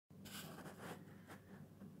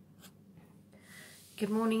Good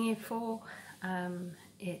morning, Year 4.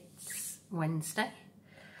 It's Wednesday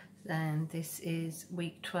and this is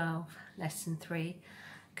week 12, lesson 3,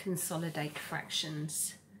 Consolidate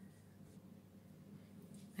fractions.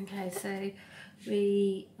 Okay, so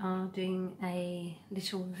we are doing a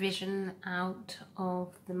little revision out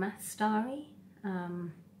of the maths diary.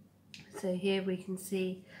 So here we can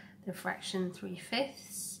see the fraction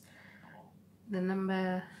 3/5. The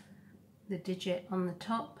number, the digit on the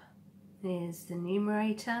top is the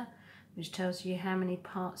numerator, which tells you how many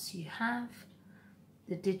parts you have.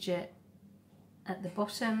 The digit at the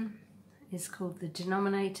bottom is called the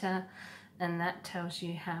denominator, and that tells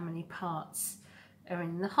you how many parts are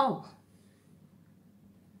in the whole.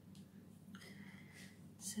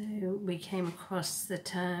 So we came across the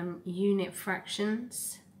term unit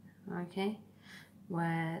fractions, okay,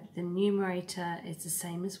 where the numerator is the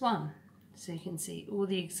same as 1. So you can see all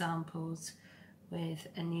the examples with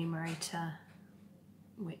a numerator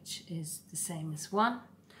which is the same as 1,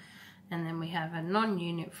 and then we have a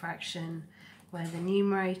non-unit fraction where the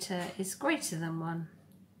numerator is greater than 1,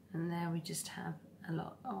 and there we just have a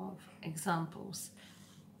lot of examples.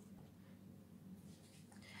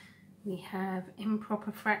 We have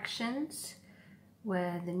improper fractions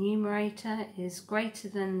where the numerator is greater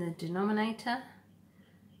than the denominator.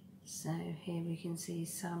 So here we can see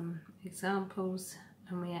some examples,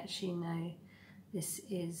 and we actually know this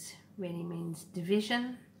really means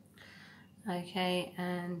division, okay,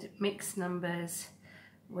 and mixed numbers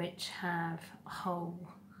which have a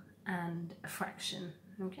whole and a fraction,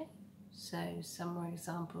 okay. So some more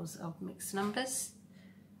examples of mixed numbers.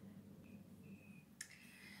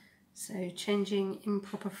 So changing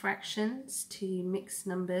improper fractions to mixed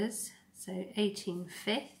numbers, so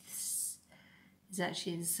 18/5 is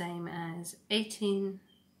actually the same as 18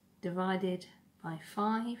 divided by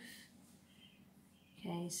 5.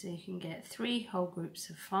 Okay, so you can get 3 whole groups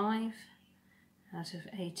of 5 out of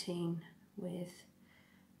 18 with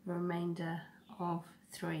a remainder of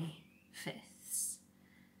 3/5.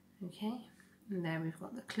 Okay, and there we've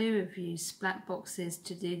got the clue. We've used splat boxes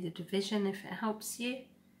to do the division if it helps you.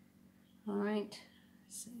 Alright,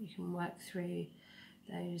 so you can work through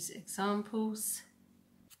those examples.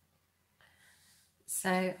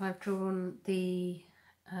 So I've drawn the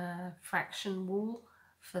fraction wall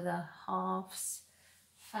for the halves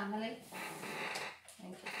family.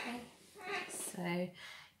 Okay. So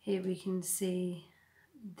here we can see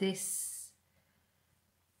this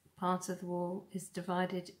part of the wall is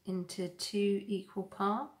divided into 2 equal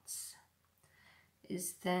parts.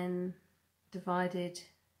 Is then divided,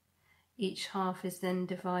 each half is then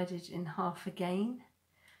divided in half again,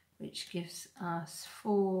 which gives us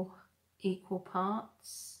 4 equal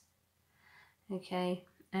parts. Okay,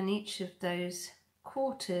 and each of those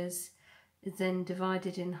quarters is then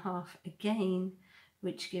divided in half again,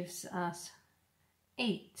 which gives us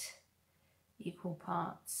 8 equal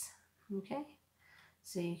parts. Okay,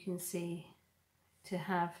 so you can see to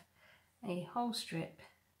have a whole strip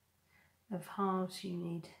of halves you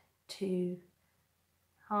need 2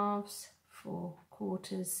 halves, 4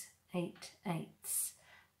 quarters, 8 eighths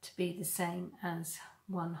to be the same as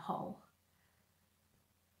 1 whole.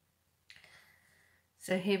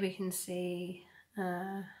 So here we can see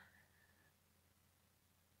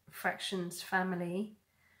fractions family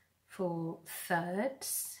for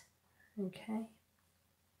thirds. Okay,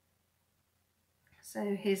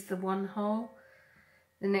 so here's the 1 whole.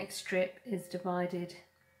 The next strip is divided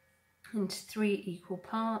into 3 equal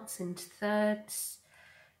parts, into thirds.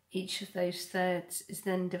 Each of those thirds is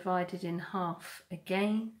then divided in half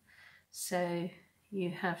again, so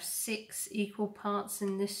you have 6 equal parts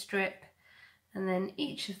in this strip, and then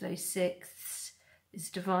each of those sixths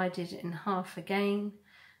is divided in half again.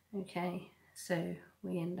 Okay, so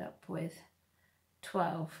we end up with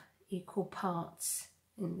 12 equal parts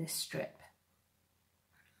in this strip.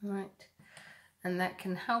 Right, and that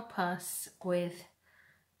can help us with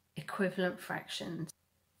equivalent fractions.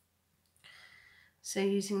 So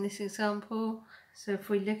using this example, so if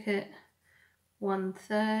we look at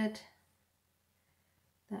 1/3,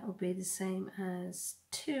 that will be the same as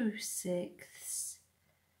 2/6,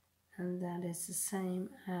 and that is the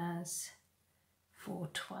same as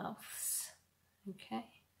 4/12.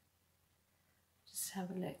 Okay, just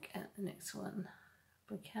have a look at the next one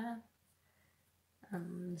if we can.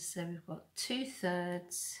 So we've got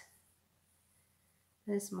 2/3.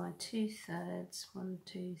 There's my 2/3, 1,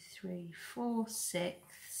 2, 3, 4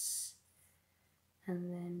 sixths,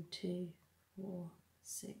 and then 2, 4,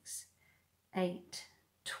 6, 8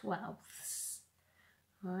 twelfths.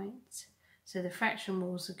 Right, so the fraction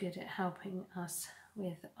rules are good at helping us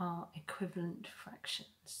with our equivalent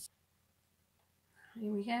fractions.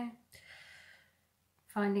 here we go.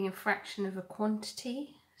 Finding a fraction of a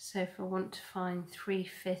quantity. So if I want to find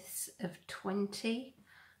 3/5 of 20,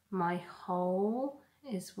 my whole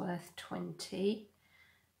is worth 20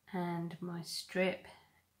 and my strip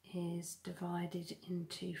is divided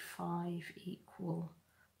into 5 equal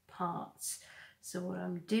parts. So what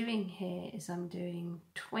I'm doing here is I'm doing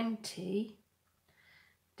 20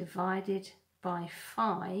 divided by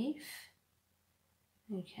 5,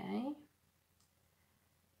 okay,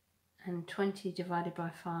 and 20 divided by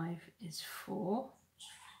 5 is 4.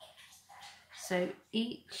 So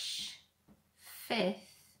each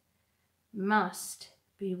fifth must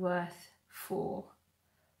be worth 4.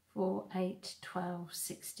 4, 8, 12,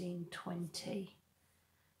 16, 20.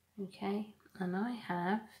 Okay, and I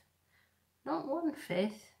have not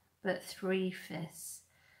 1/5 but 3/5.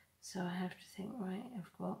 So I have to think, right,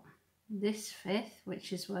 I've got this fifth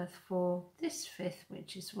which is worth 4, this fifth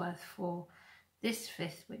which is worth 4, this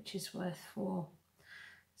fifth which is worth 4.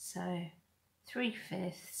 So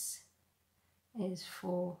 3/5 is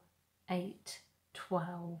 4, 8,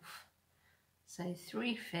 12. So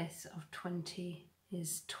 3/5 of 20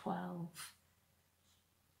 is 12.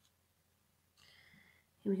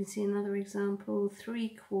 Here we can see another example,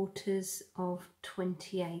 3/4 of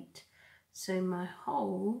 28. So my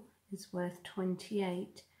whole is worth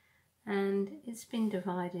 28 and it's been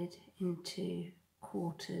divided into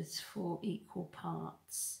quarters for equal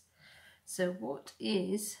parts. So what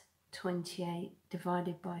is 28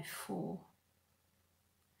 divided by 4?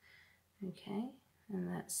 Okay, and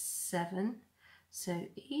that's 7. So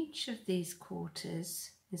each of these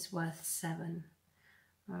quarters is worth 7.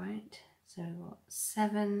 All right, so we've got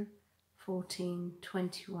 7, 14,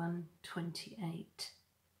 21, 28.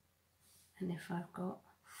 And if I've got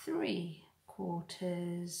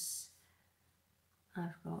 3/4,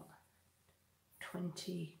 I've got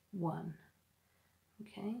 21.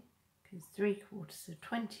 Okay, because 3/4 of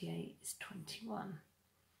 28 is 21.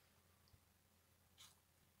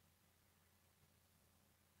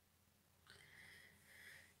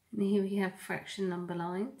 And here we have fraction number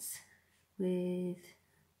lines with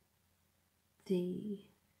the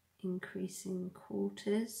increasing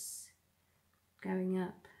quarters going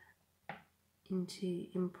up into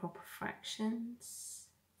improper fractions,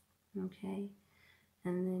 okay,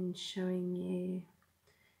 and then showing you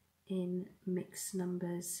in mixed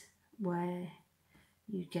numbers where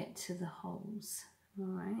you get to the wholes. All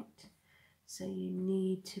right, so you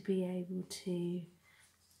need to be able to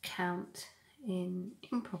count in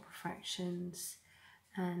improper fractions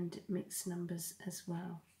and mixed numbers as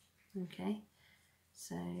well. Okay,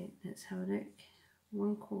 so let's have a look.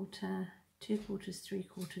 1/4, 2/4,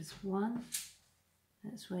 3/4, 1.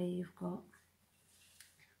 That's where you've got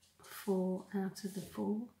 4 out of the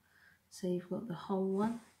 4. So you've got the whole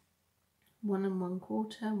one. 1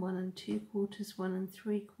 1/4, 1 2/4, 1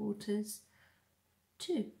 3/4,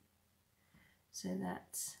 2. So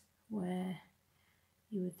that's where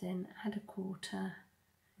you would then add a quarter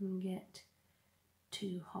and get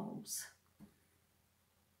 2 wholes.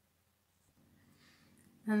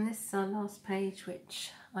 And this is our last page,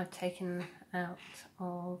 which I've taken out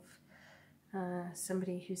of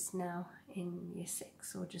somebody who's now in year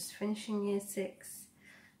 6 or just finishing year 6.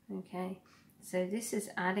 Okay, so this is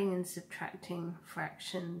adding and subtracting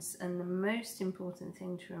fractions, and the most important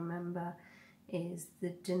thing to remember is the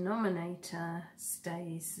denominator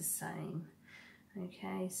stays the same.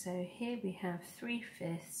 Okay, so here we have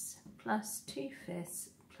 3/5 plus 2/5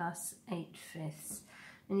 plus 8/5,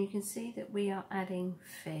 and you can see that we are adding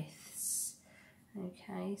fifths.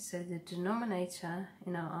 Okay, so the denominator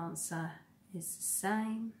in our answer is the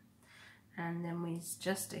same, and then it's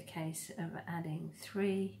just a case of adding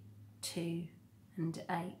 3, 2 and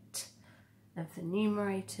 8 of the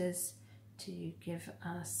numerators to give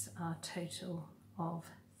us our total of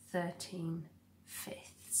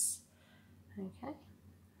 13/5. Okay,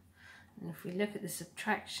 and if we look at the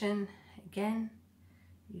subtraction again,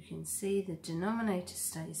 you can see the denominator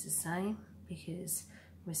stays the same because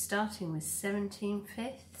we're starting with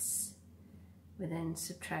 17/5. We're then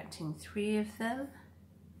subtracting 3 of them.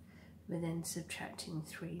 We're then subtracting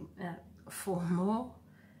 4 more.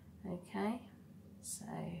 Okay, so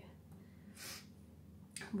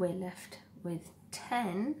we're left with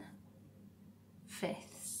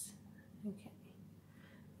 10/5. Okay,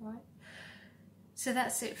 right. So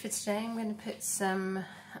that's it for today. I'm going to put some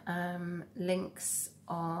links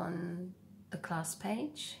on the class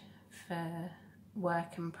page for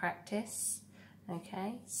work and practice.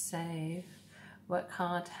 Okay, so work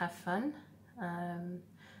hard, have fun, and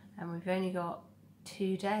we've only got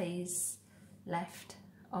 2 days left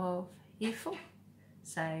of year 4.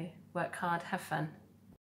 So work hard, have fun.